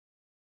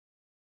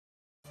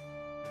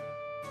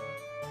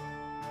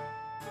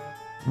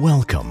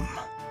Welcome!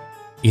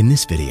 In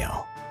this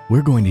video,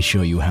 we're going to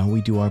show you how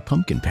we do our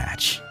pumpkin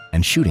patch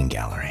and shooting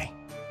gallery.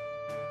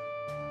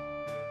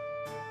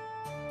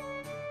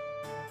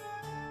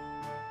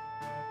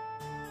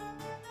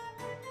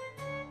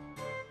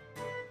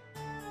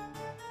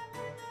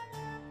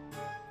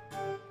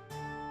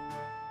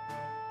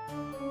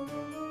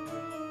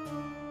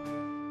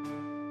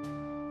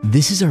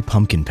 This is our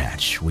pumpkin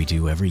patch we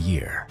do every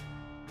year.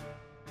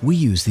 We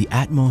use the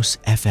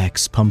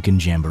AtmosFX Pumpkin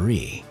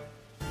Jamboree,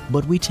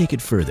 but we take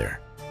it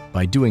further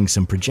by doing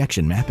some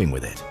projection mapping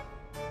with it.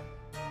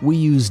 We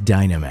use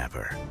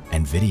Dynamapper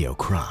and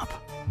VideoCrop,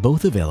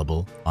 both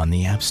available on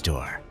the App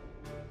Store.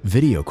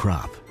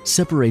 VideoCrop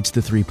separates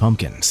the three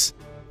pumpkins,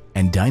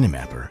 and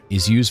Dynamapper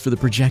is used for the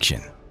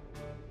projection.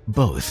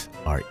 Both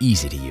are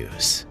easy to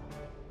use.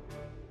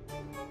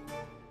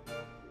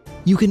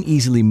 You can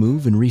easily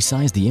move and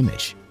resize the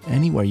image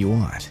anywhere you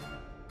want.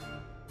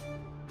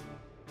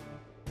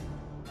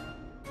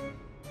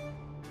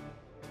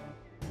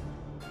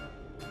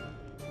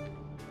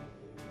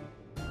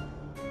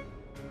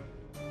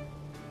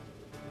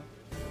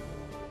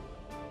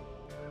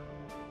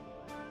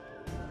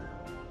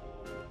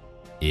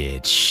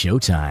 It's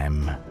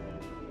showtime!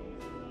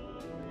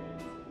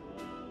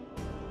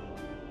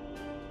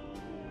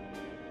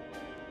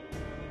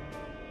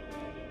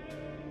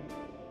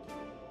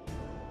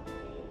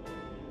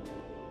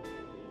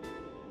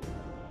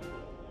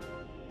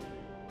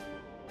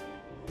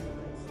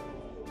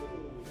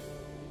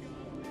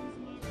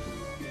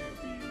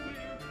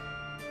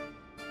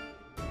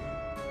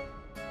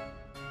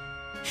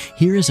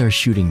 Here is our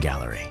shooting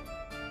gallery.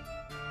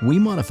 We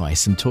modify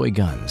some toy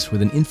guns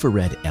with an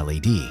infrared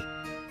LED.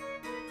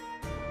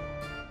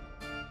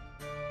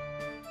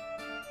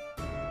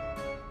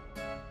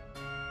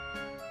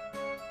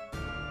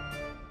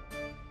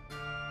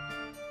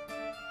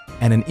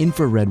 And an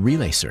infrared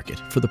relay circuit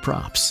for the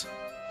props.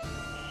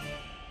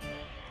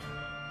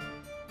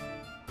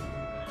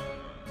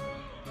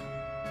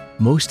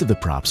 Most of the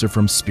props are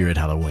from Spirit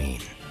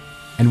Halloween,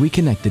 and we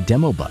connect the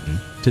demo button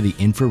to the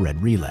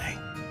infrared relay.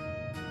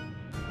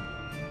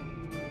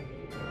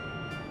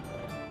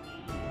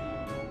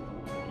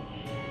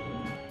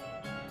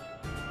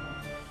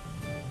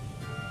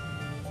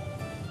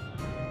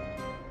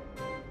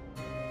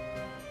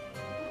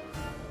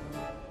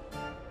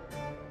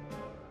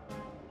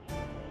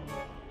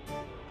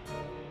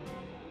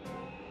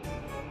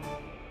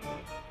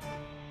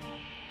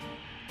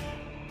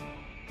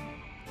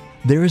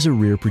 There is a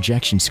rear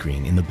projection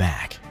screen in the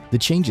back that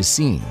changes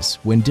scenes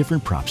when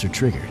different props are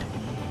triggered.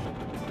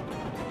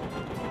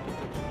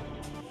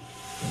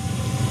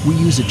 We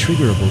use a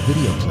triggerable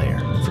video player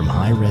from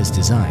high-res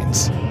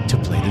designs to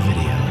play the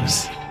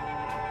videos.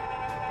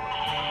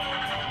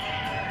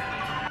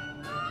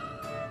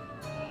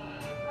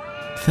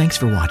 Thanks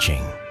for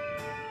watching.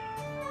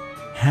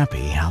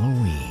 Happy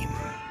Halloween!